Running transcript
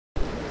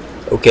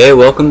Okay,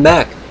 welcome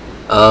back.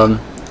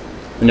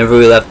 Whenever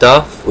we left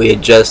off, we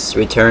had just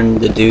returned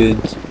the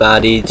dude's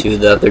body to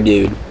the other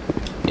dude.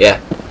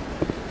 Yeah.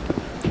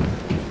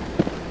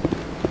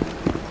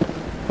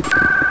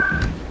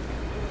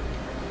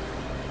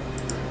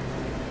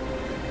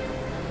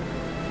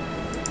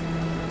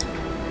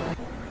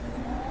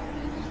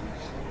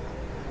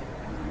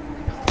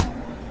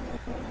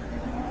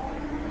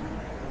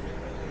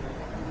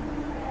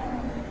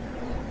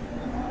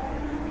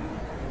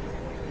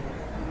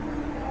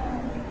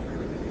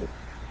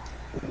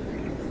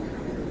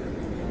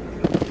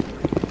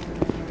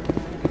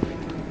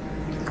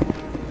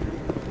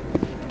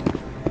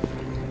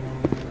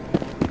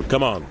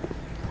 Come on.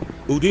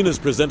 Udina's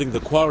presenting the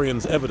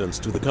Quarian's evidence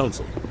to the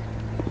Council.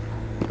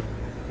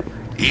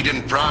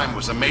 Eden Prime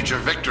was a major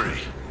victory.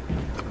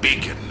 The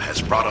beacon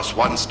has brought us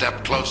one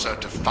step closer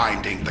to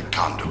finding the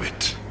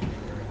conduit.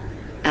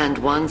 And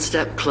one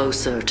step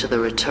closer to the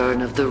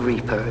return of the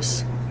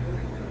Reapers.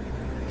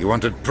 You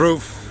wanted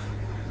proof?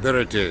 There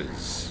it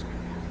is.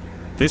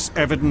 This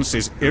evidence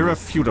is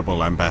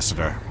irrefutable,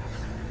 Ambassador.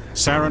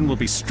 Saren will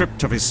be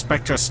stripped of his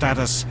Spectre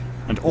status,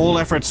 and all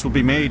efforts will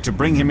be made to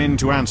bring him in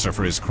to answer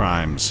for his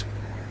crimes.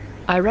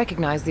 I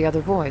recognize the other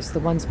voice, the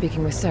one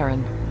speaking with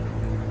Saren.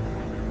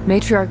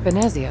 Matriarch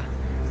Benezia.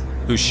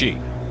 Who's she?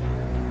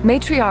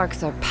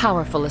 Matriarchs are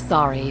powerful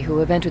Asari who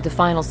have entered the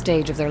final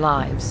stage of their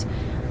lives.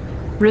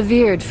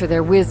 Revered for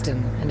their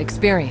wisdom and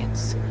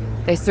experience,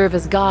 they serve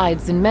as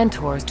guides and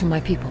mentors to my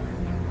people.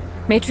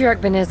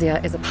 Matriarch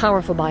Benezia is a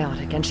powerful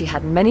biotic, and she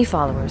had many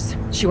followers.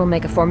 She will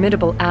make a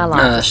formidable ally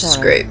for Saren. That's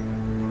great.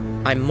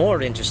 I'm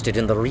more interested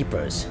in the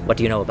Reapers. What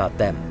do you know about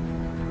them?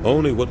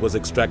 Only what was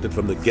extracted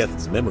from the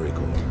Geth's memory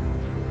core.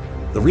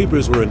 The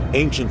Reapers were an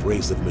ancient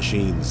race of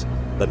machines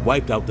that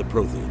wiped out the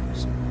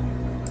Protheans.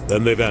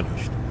 Then they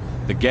vanished.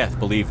 The Geth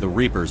believe the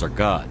Reapers are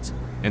gods,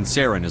 and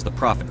Saren is the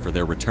prophet for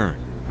their return.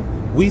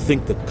 We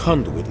think the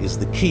conduit is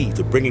the key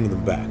to bringing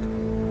them back.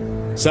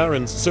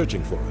 Saren's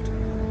searching for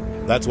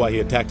it. That's why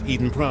he attacked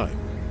Eden Prime.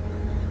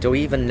 Do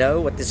we even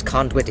know what this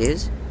conduit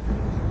is?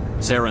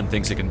 Saren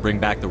thinks it can bring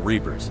back the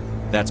Reapers.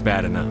 That's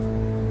bad enough.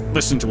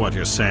 Listen to what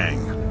you're saying.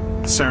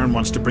 Saren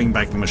wants to bring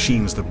back the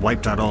machines that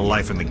wiped out all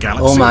life in the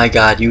galaxy. Oh my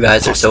god, you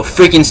guys are so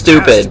freaking Has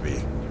stupid. to be.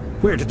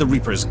 Where did the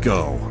Reapers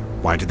go?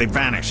 Why did they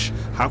vanish?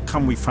 How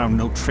come we found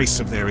no trace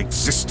of their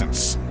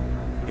existence?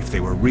 If they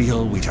were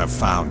real, we'd have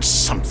found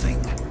something.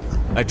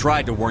 I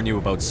tried to warn you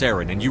about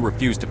Saren, and you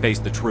refused to face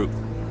the truth.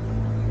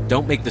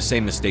 Don't make the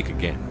same mistake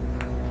again.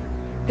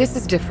 This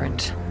is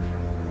different.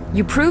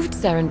 You proved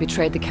Saren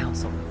betrayed the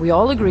Council. We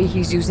all agree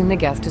he's using the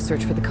Geth to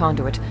search for the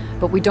conduit,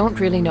 but we don't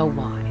really know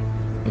why.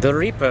 The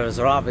Reapers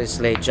are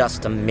obviously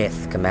just a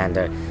myth,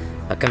 Commander.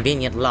 A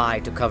convenient lie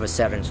to cover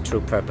Saren's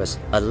true purpose.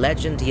 A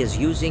legend he is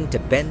using to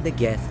bend the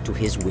Geth to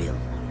his will.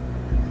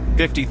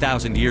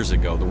 50,000 years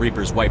ago, the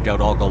Reapers wiped out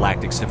all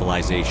galactic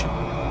civilization.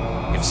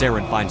 If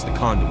Saren finds the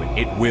conduit,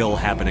 it will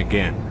happen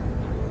again.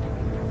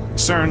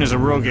 Saren is a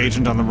rogue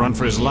agent on the run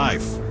for his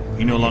life.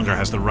 He no longer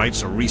has the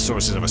rights or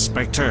resources of a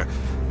Spectre.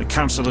 The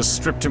Council has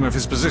stripped him of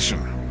his position.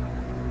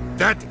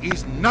 That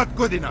is not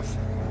good enough.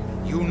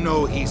 You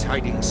know he's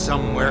hiding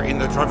somewhere in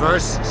the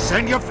Traverse.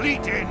 Send your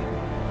fleet in!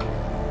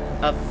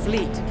 A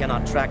fleet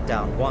cannot track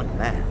down one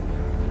man.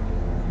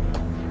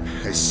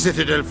 A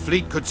Citadel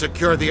fleet could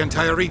secure the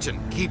entire region.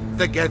 Keep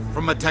the Geth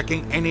from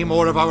attacking any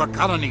more of our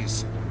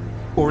colonies.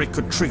 Or it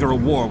could trigger a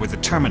war with the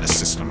Terminus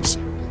systems.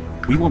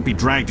 We won't be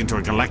dragged into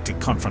a galactic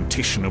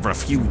confrontation over a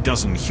few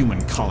dozen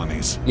human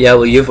colonies. Yeah,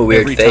 well, you have a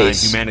weird Every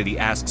face. time humanity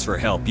asks for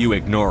help, you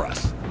ignore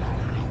us.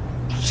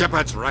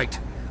 Shepard's right.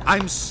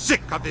 I'm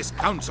sick of this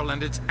council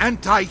and its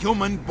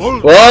anti-human bull.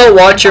 Whoa,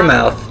 watch your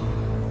mouth.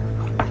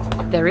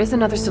 There is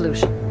another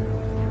solution.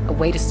 A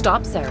way to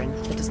stop Saren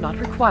that does not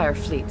require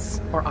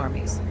fleets or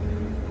armies.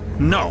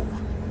 No!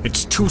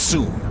 It's too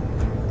soon.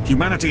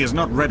 Humanity is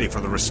not ready for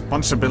the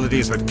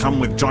responsibilities that come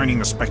with joining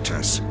the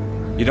Spectres.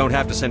 You don't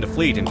have to send a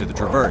fleet into the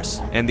Traverse,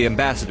 and the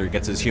Ambassador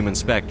gets his human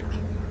Spectre.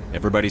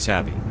 Everybody's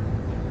happy.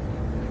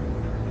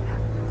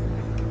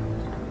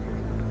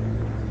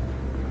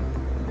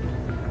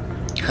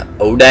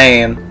 Oh,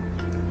 damn.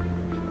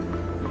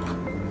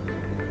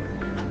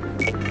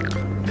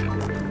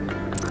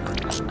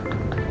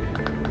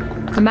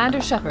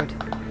 Commander Shepard,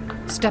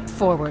 step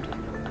forward.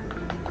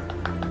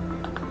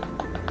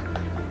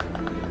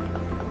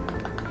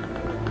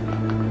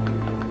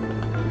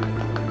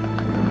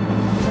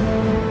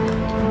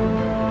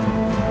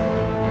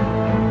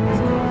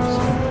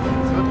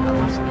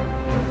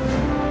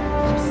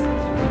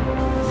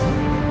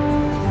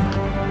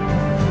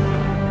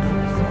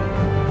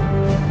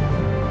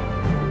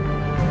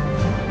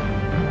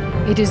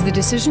 It is the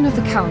decision of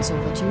the Council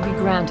that you be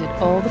granted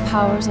all the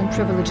powers and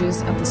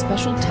privileges of the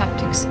Special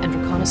Tactics and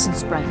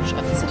Reconnaissance branch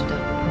of the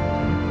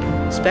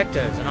Citadel.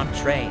 Spectres are not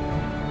trained,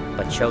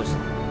 but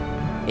chosen.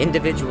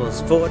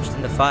 Individuals forged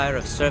in the fire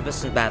of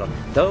service and battle.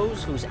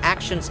 Those whose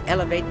actions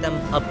elevate them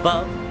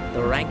above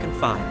the rank and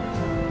file.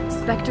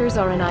 Spectres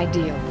are an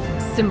ideal,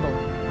 a symbol,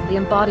 the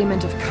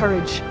embodiment of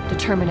courage,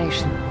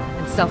 determination,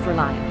 and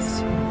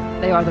self-reliance.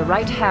 They are the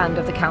right hand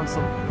of the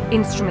Council,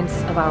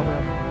 instruments of our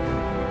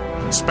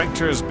will.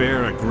 Spectres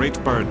bear a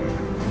great burden.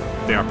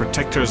 They are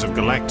protectors of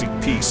galactic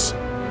peace,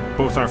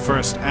 both our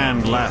first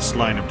and last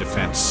line of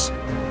defense.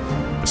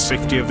 The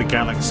safety of the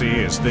galaxy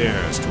is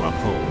theirs to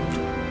uphold.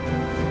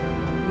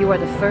 You are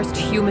the first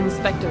human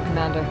Spectre,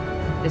 Commander.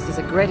 This is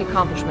a great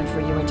accomplishment for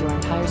you and your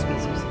entire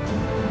species.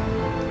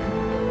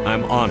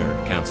 I'm honored,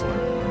 Counselor.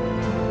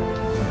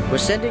 We're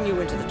sending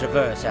you into the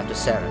Traverse after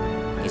Saren.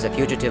 He's a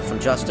fugitive from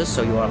justice,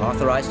 so you are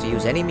authorized to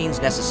use any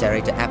means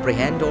necessary to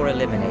apprehend or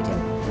eliminate him.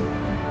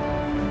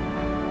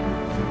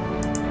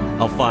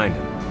 I'll find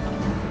him.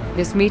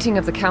 This meeting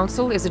of the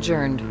Council is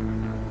adjourned.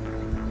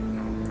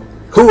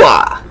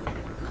 Hooah!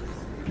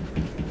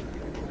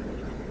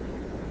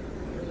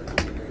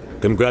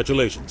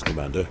 Congratulations,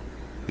 Commander.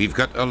 We've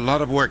got a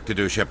lot of work to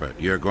do, Shepard.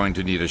 You're going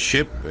to need a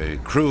ship, a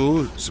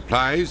crew,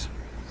 supplies.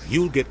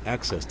 You'll get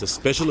access to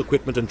special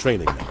equipment and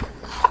training now.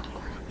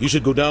 You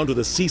should go down to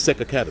the C-Sec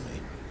Academy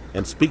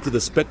and speak to the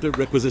Spectre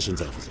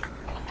Requisitions Officer.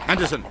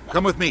 Anderson,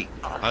 come with me.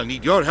 I'll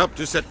need your help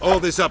to set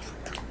all this up.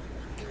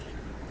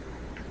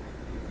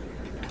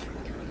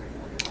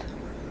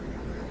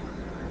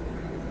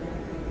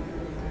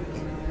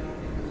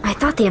 I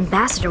thought the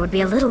ambassador would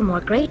be a little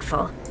more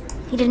grateful.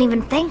 He didn't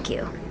even thank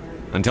you.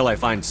 Until I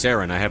find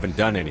Saren, I haven't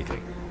done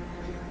anything.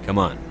 Come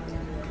on.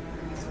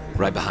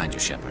 Right behind you,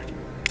 Shepard.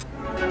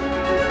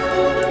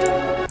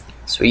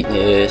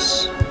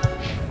 Sweetness.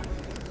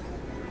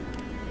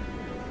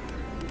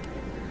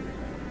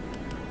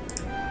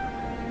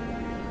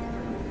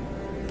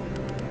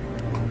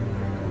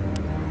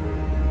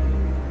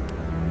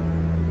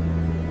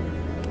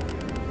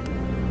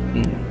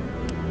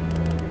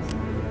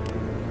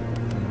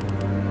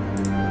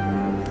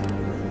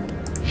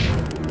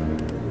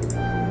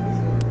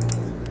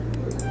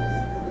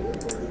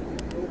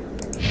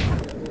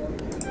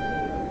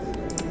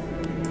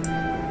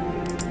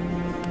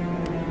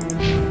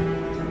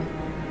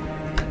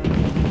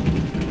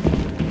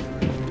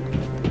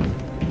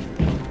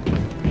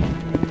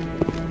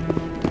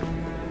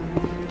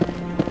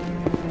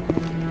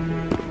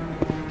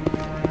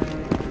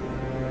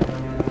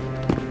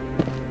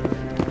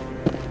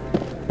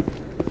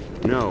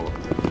 No.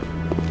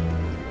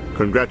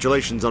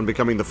 Congratulations on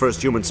becoming the first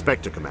human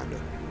Spectre,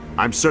 Commander.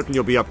 I'm certain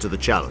you'll be up to the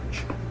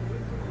challenge.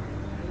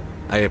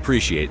 I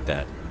appreciate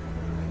that.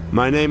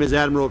 My name is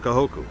Admiral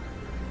Kahoku.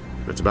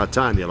 It's about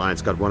time the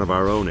Alliance got one of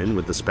our own in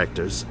with the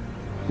Spectres.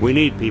 We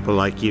need people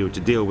like you to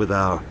deal with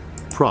our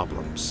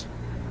problems.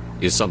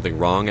 Is something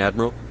wrong,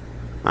 Admiral?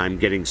 I'm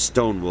getting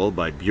stonewalled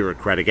by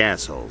bureaucratic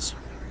assholes.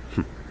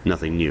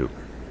 Nothing new.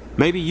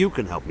 Maybe you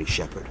can help me,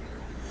 Shepard.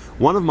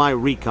 One of my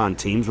recon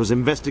teams was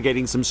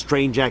investigating some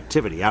strange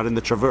activity out in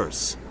the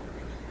Traverse.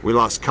 We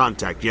lost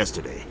contact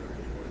yesterday.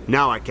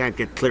 Now I can't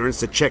get clearance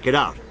to check it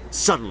out.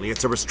 Suddenly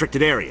it's a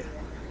restricted area.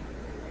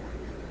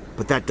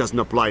 But that doesn't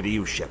apply to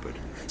you, Shepard.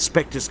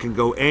 Spectres can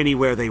go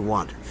anywhere they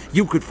want.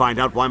 You could find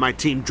out why my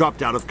team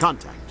dropped out of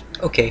contact.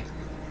 Okay.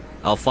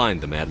 I'll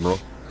find them, Admiral.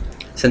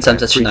 Since I'm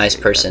such a nice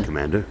person. That,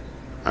 Commander.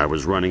 I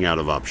was running out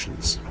of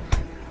options.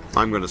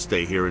 I'm gonna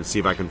stay here and see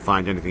if I can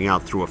find anything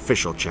out through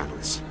official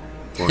channels.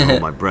 Won't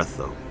hold my breath,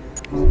 though.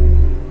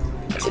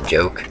 That's a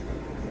joke.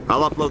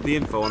 I'll upload the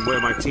info on where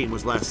my team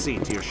was last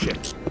seen to your ship.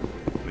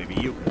 Maybe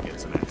you can get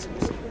some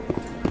answers.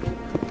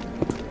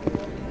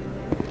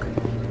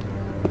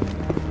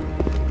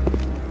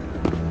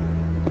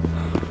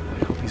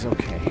 I hope he's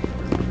okay.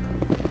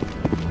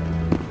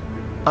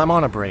 I'm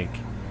on a break.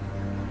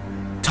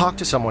 Talk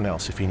to someone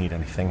else if you need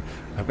anything.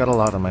 I've got a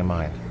lot on my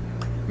mind.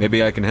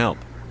 Maybe I can help.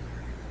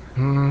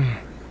 Well,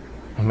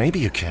 maybe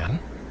you can.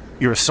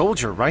 You're a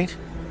soldier, right?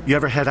 You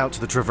ever head out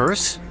to the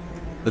Traverse?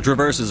 The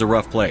Traverse is a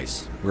rough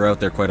place. We're out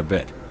there quite a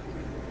bit.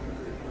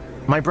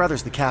 My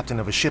brother's the captain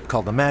of a ship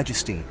called the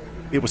Majesty.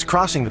 It was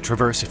crossing the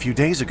Traverse a few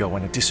days ago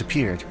when it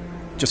disappeared.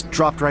 Just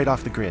dropped right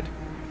off the grid.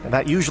 And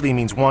that usually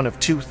means one of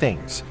two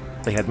things.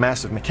 They had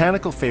massive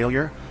mechanical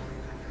failure,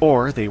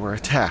 or they were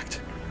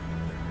attacked.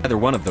 Either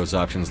one of those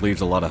options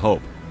leaves a lot of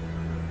hope.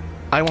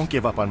 I won't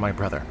give up on my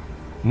brother.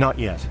 Not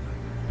yet.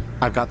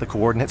 I've got the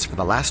coordinates for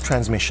the last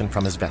transmission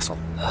from his vessel.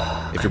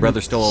 If your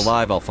brother's still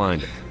alive, I'll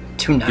find him.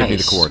 Too nice. Give me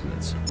the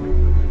coordinates.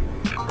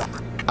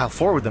 I'll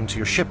forward them to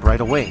your ship right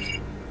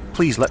away.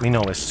 Please let me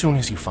know as soon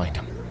as you find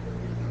him.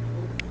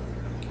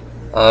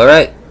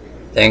 Alright.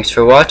 Thanks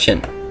for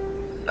watching.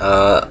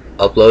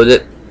 Upload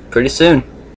it pretty soon.